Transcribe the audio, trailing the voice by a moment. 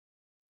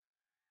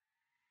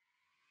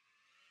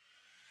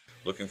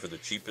Looking for the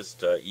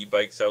cheapest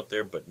e-bikes out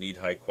there but need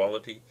high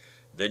quality?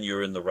 Then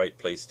you're in the right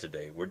place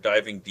today. We're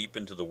diving deep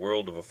into the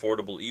world of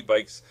affordable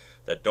e-bikes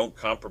that don't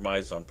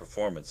compromise on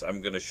performance.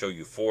 I'm going to show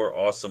you 4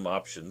 awesome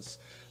options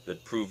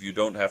that prove you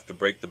don't have to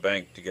break the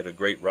bank to get a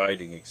great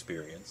riding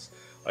experience.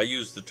 I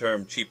use the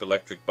term cheap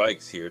electric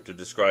bikes here to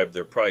describe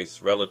their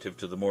price relative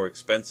to the more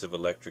expensive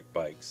electric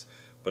bikes,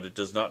 but it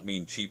does not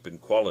mean cheap in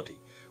quality.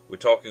 We're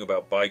talking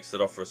about bikes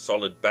that offer a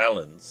solid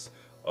balance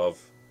of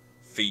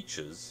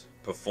features,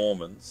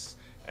 performance,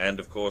 and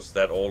of course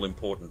that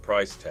all-important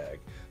price tag.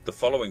 The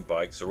following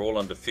bikes are all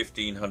under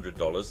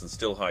 $1,500 and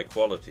still high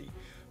quality.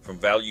 From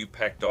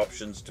value-packed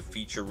options to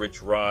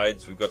feature-rich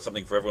rides, we've got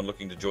something for everyone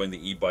looking to join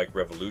the e-bike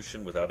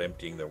revolution without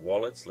emptying their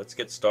wallets. Let's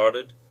get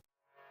started.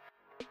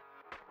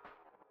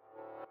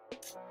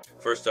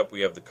 First up,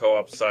 we have the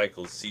Co-op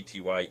Cycles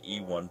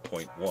CTY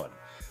E1.1.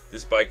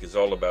 This bike is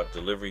all about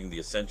delivering the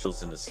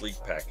essentials in a sleek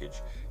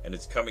package, and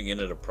it's coming in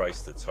at a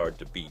price that's hard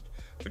to beat.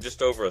 For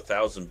just over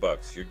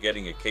 $1,000, you're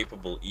getting a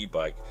capable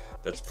e-bike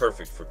that's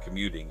perfect for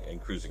commuting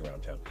and cruising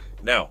around town.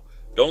 Now,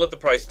 don't let the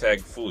price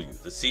tag fool you.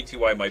 The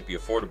CTY might be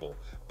affordable,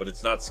 but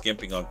it's not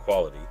skimping on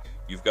quality.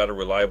 You've got a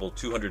reliable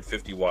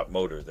 250-watt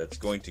motor that's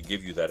going to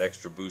give you that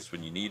extra boost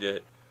when you need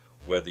it,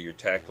 whether you're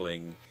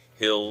tackling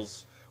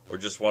hills or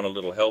just want a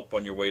little help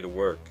on your way to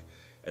work.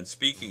 And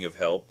speaking of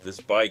help, this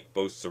bike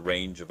boasts a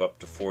range of up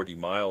to 40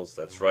 miles.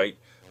 That's right,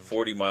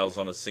 40 miles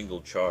on a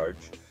single charge.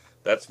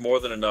 That's more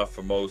than enough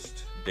for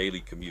most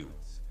daily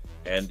commutes.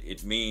 And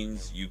it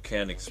means you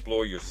can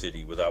explore your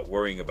city without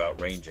worrying about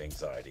range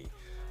anxiety.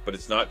 But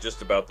it's not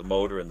just about the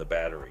motor and the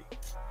battery.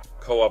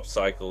 Co-op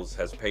Cycles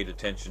has paid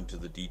attention to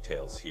the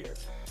details here.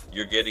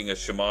 You're getting a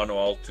Shimano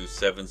Altus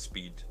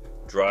 7-speed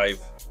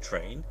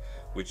drivetrain,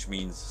 which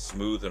means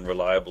smooth and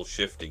reliable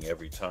shifting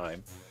every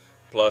time.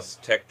 Plus,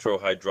 Tektro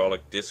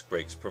hydraulic disc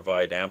brakes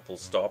provide ample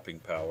stopping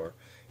power,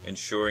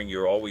 ensuring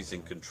you're always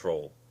in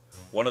control.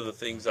 One of the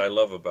things I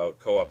love about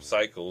Co-op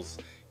Cycles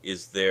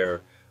is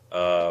their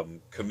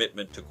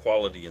commitment to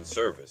quality and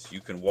service. You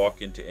can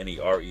walk into any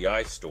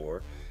REI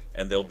store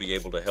and they'll be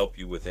able to help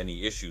you with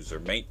any issues or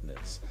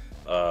maintenance.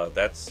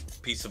 That's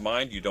peace of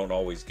mind you don't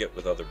always get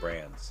with other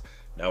brands.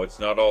 Now, it's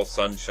not all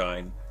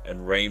sunshine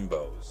and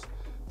rainbows.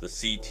 The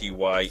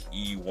CTY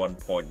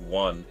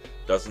E1.1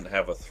 doesn't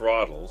have a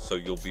throttle, so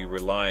you'll be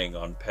relying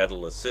on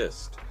pedal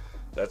assist.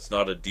 That's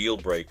not a deal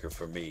breaker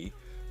for me,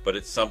 but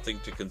it's something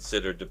to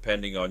consider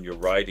depending on your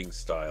riding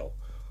style.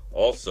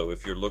 Also,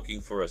 if you're looking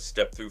for a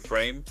step-through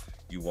frame,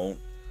 you won't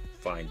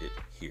find it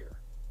here.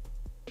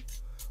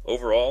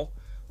 Overall,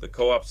 the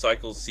Co-op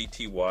Cycles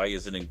CTY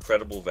is an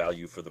incredible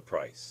value for the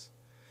price.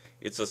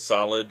 It's a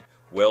solid,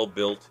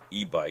 well-built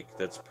e-bike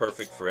that's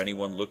perfect for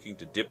anyone looking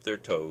to dip their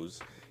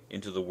toes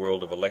into the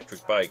world of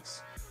electric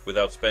bikes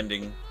without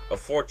spending a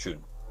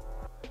fortune.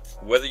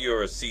 Whether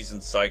you're a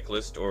seasoned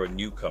cyclist or a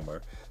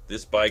newcomer,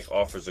 this bike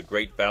offers a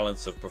great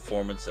balance of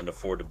performance and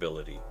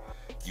affordability.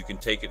 You can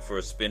take it for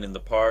a spin in the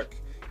park,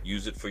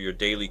 use it for your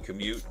daily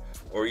commute,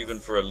 or even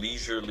for a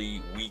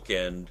leisurely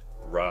weekend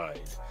ride.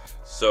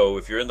 So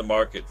if you're in the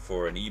market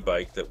for an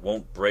e-bike that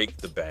won't break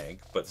the bank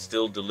but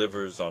still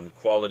delivers on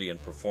quality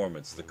and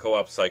performance, the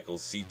Co-op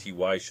Cycles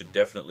CTY should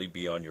definitely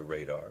be on your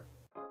radar.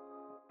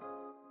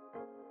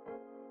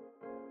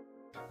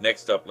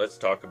 Next up, let's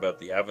talk about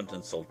the Aventon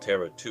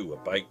Solterra 2, a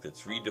bike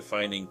that's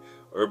redefining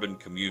urban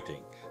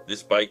commuting.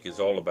 This bike is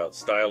all about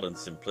style and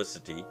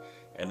simplicity,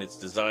 and it's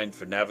designed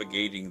for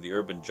navigating the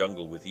urban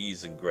jungle with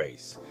ease and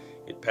grace.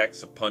 It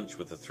packs a punch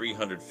with a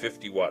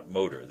 350-watt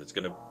motor that's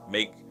going to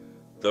make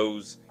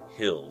those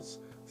hills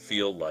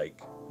feel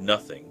like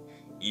nothing,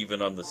 even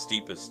on the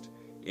steepest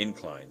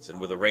inclines. And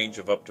with a range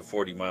of up to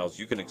 40 miles,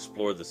 you can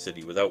explore the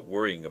city without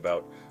worrying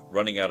about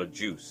running out of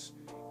juice,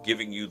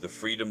 giving you the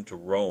freedom to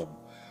roam.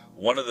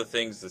 One of the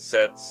things that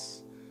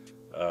sets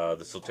the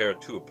Solterra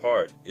 2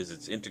 apart is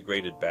its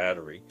integrated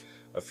battery,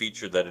 a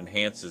feature that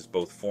enhances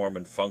both form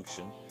and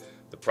function.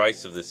 The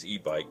price of this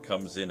e-bike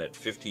comes in at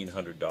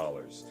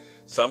 $1,500.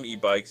 Some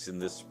e-bikes in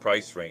this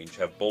price range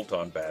have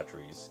bolt-on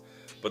batteries,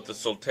 but the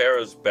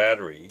Solterra's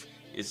battery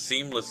is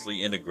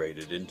seamlessly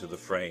integrated into the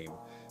frame,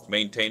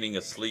 maintaining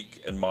a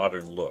sleek and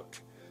modern look.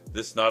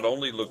 This not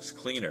only looks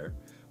cleaner,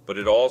 but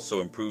it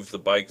also improves the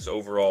bike's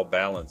overall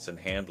balance and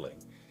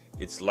handling.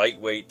 It's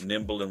lightweight,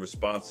 nimble, and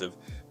responsive,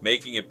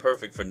 making it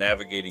perfect for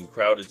navigating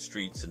crowded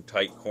streets and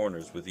tight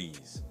corners with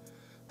ease.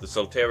 The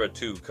Solterra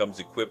 2 comes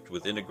equipped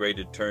with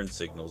integrated turn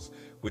signals,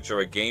 which are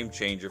a game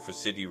changer for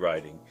city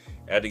riding,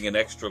 adding an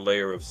extra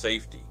layer of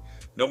safety.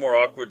 No more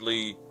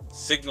awkwardly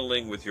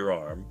signaling with your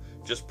arm,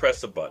 just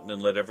press a button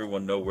and let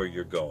everyone know where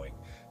you're going.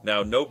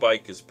 Now, no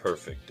bike is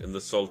perfect, and the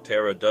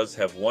Solterra does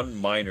have one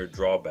minor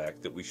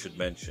drawback that we should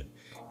mention.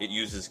 It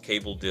uses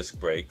cable disc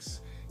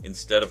brakes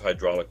instead of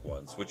hydraulic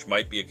ones, which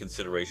might be a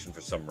consideration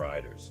for some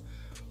riders.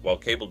 While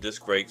cable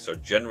disc brakes are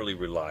generally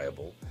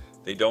reliable,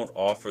 they don't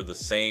offer the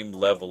same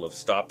level of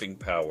stopping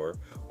power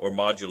or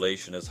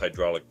modulation as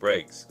hydraulic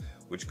brakes,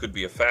 which could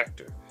be a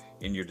factor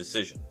in your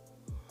decision.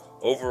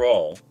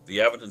 Overall, the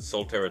Aventon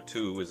Solterra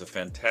 2 is a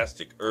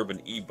fantastic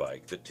urban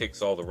e-bike that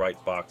ticks all the right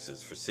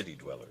boxes for city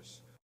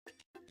dwellers.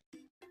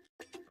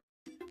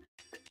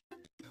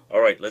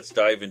 Alright, let's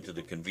dive into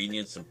the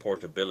convenience and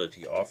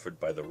portability offered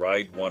by the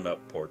Ride1Up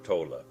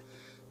Portola.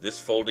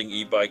 This folding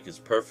e-bike is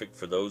perfect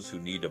for those who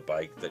need a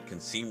bike that can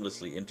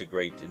seamlessly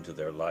integrate into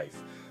their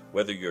life,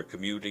 whether you're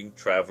commuting,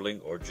 traveling,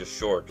 or just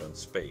short on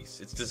space.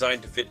 It's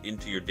designed to fit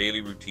into your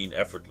daily routine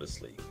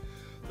effortlessly.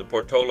 The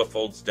Portola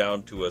folds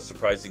down to a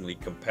surprisingly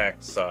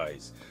compact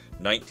size,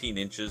 19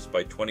 inches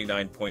by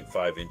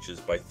 29.5 inches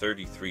by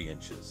 33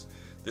 inches.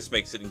 This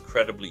makes it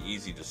incredibly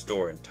easy to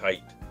store in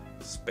tight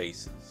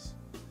spaces.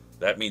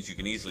 That means you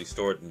can easily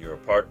store it in your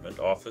apartment,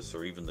 office,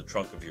 or even the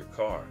trunk of your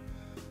car.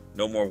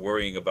 No more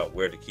worrying about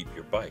where to keep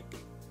your bike.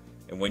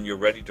 And when you're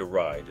ready to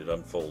ride, it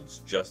unfolds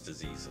just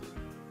as easily.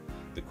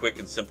 The quick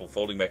and simple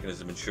folding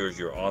mechanism ensures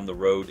you're on the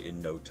road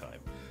in no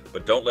time.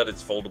 But don't let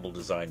its foldable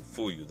design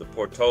fool you. The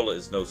Portola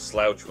is no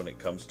slouch when it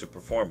comes to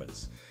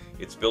performance.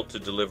 It's built to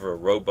deliver a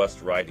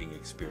robust riding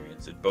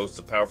experience. It boasts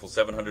a powerful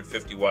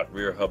 750-watt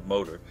rear hub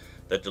motor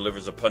that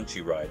delivers a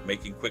punchy ride,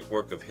 making quick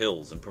work of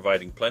hills and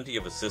providing plenty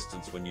of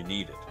assistance when you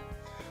need it.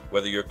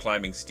 Whether you're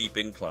climbing steep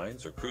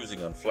inclines or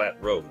cruising on flat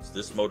roads,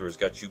 this motor has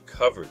got you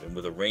covered, and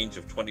with a range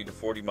of 20 to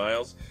 40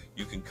 miles,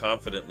 you can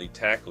confidently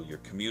tackle your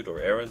commute or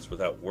errands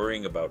without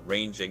worrying about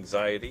range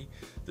anxiety.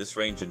 This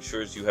range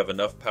ensures you have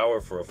enough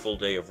power for a full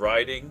day of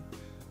riding.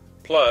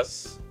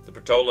 Plus, the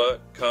Portola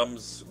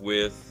comes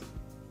with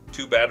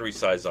 2 battery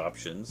size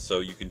options, so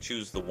you can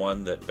choose the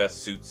one that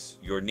best suits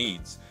your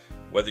needs.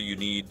 Whether you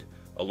need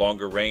a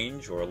longer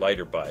range or a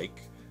lighter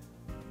bike,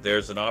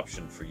 there's an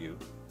option for you.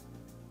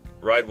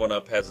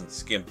 Ride1Up hasn't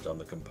skimped on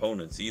the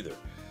components either.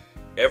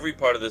 Every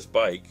part of this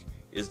bike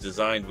is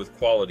designed with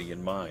quality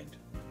in mind.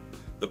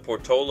 The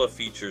Portola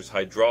features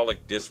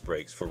hydraulic disc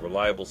brakes for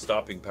reliable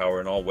stopping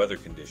power in all weather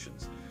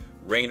conditions.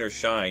 Rain or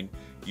shine,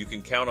 you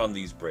can count on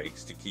these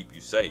brakes to keep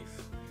you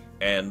safe.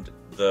 And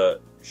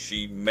the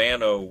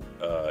Shimano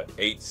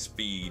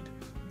 8-speed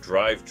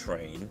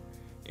drivetrain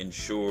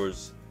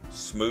ensures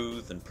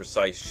smooth and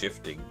precise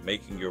shifting,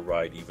 making your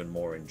ride even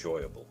more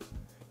enjoyable.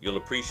 You'll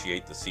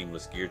appreciate the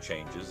seamless gear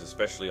changes,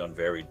 especially on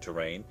varied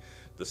terrain.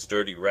 The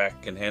sturdy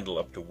rack can handle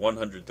up to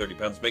 130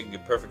 pounds, making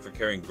it perfect for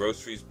carrying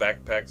groceries,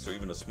 backpacks, or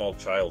even a small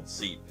child's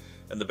seat.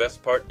 And the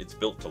best part, it's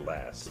built to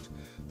last.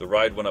 The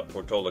Ride1Up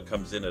Portola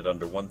comes in at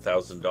under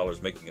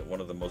 $1,000, making it one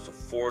of the most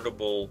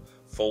affordable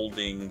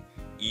folding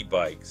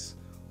e-bikes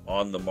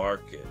on the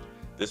market.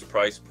 This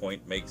price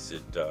point makes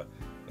it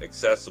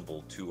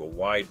accessible to a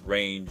wide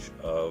range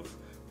of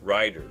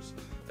riders.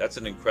 That's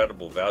an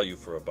incredible value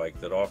for a bike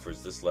that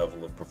offers this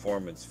level of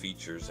performance,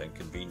 features, and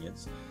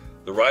convenience.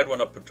 The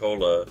Ride1Up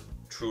Portola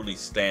truly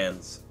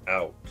stands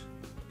out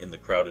in the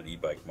crowded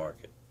e-bike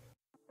market.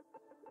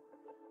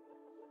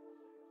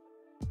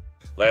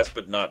 Last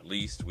but not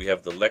least, we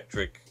have the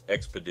electric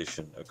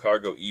XPedition, a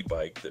cargo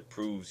e-bike that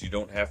proves you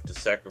don't have to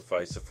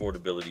sacrifice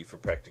affordability for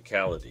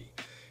practicality.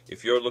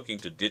 If you're looking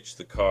to ditch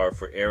the car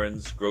for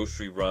errands,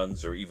 grocery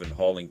runs, or even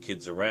hauling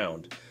kids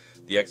around,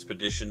 the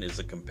XPedition is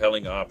a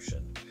compelling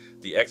option.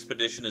 The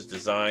XPedition is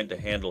designed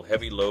to handle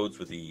heavy loads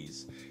with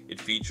ease.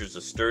 It features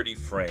a sturdy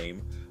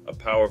frame, a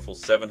powerful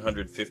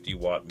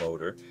 750-watt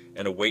motor,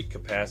 and a weight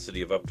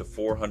capacity of up to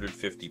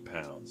 450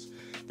 pounds.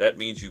 That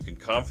means you can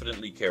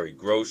confidently carry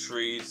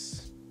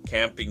groceries,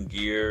 camping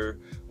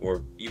gear,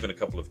 or even a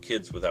couple of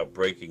kids without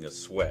breaking a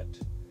sweat.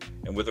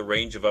 And with a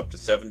range of up to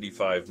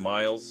 75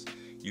 miles,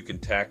 you can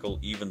tackle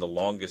even the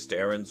longest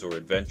errands or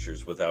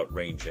adventures without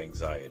range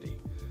anxiety.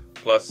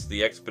 Plus,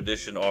 the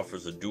XPedition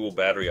offers a dual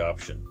battery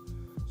option,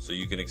 so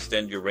you can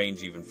extend your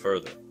range even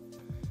further.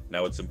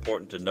 Now, it's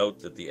important to note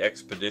that the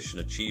XPedition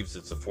achieves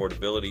its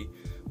affordability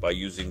by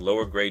using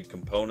lower grade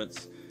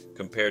components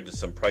compared to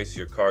some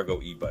pricier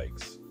cargo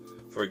e-bikes.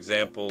 For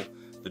example,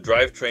 the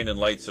drivetrain and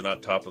lights are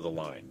not top of the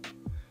line.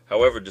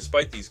 However,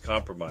 despite these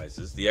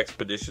compromises, the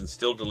XPedition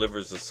still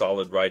delivers a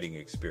solid riding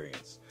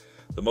experience.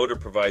 The motor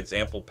provides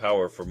ample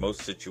power for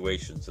most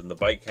situations, and the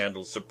bike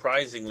handles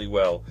surprisingly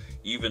well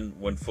even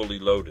when fully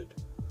loaded.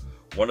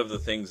 One of the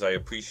things I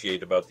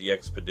appreciate about the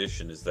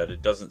XPedition is that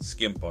it doesn't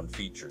skimp on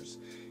features.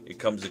 It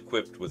comes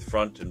equipped with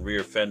front and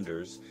rear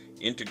fenders,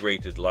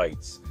 integrated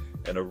lights,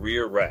 and a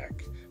rear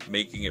rack,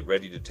 making it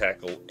ready to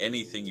tackle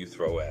anything you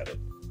throw at it.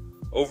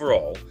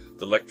 Overall,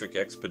 the electric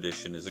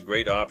XPedition is a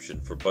great option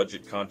for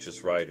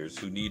budget-conscious riders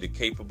who need a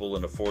capable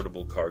and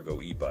affordable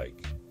cargo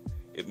e-bike.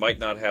 It might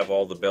not have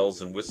all the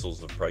bells and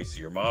whistles of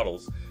pricier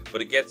models,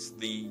 but it gets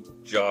the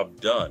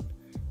job done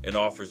and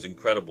offers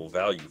incredible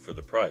value for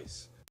the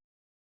price.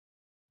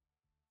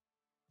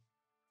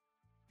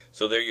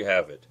 So there you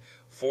have it,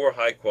 4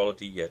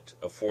 high-quality yet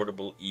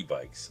affordable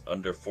e-bikes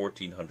under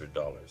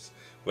 $1,400.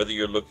 Whether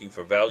you're looking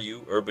for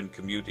value, urban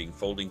commuting,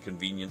 folding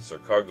convenience, or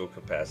cargo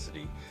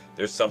capacity,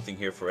 there's something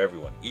here for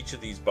everyone. Each of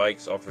these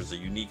bikes offers a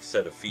unique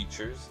set of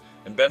features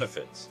and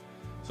benefits,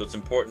 so it's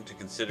important to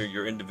consider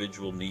your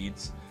individual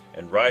needs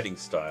and riding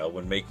style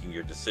when making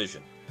your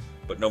decision.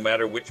 But no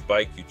matter which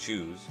bike you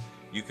choose,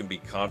 you can be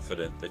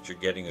confident that you're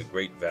getting a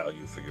great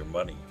value for your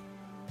money.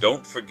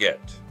 Don't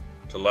forget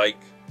to like,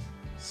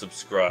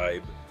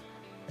 subscribe,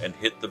 and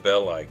hit the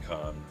bell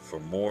icon for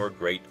more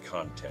great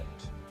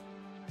content.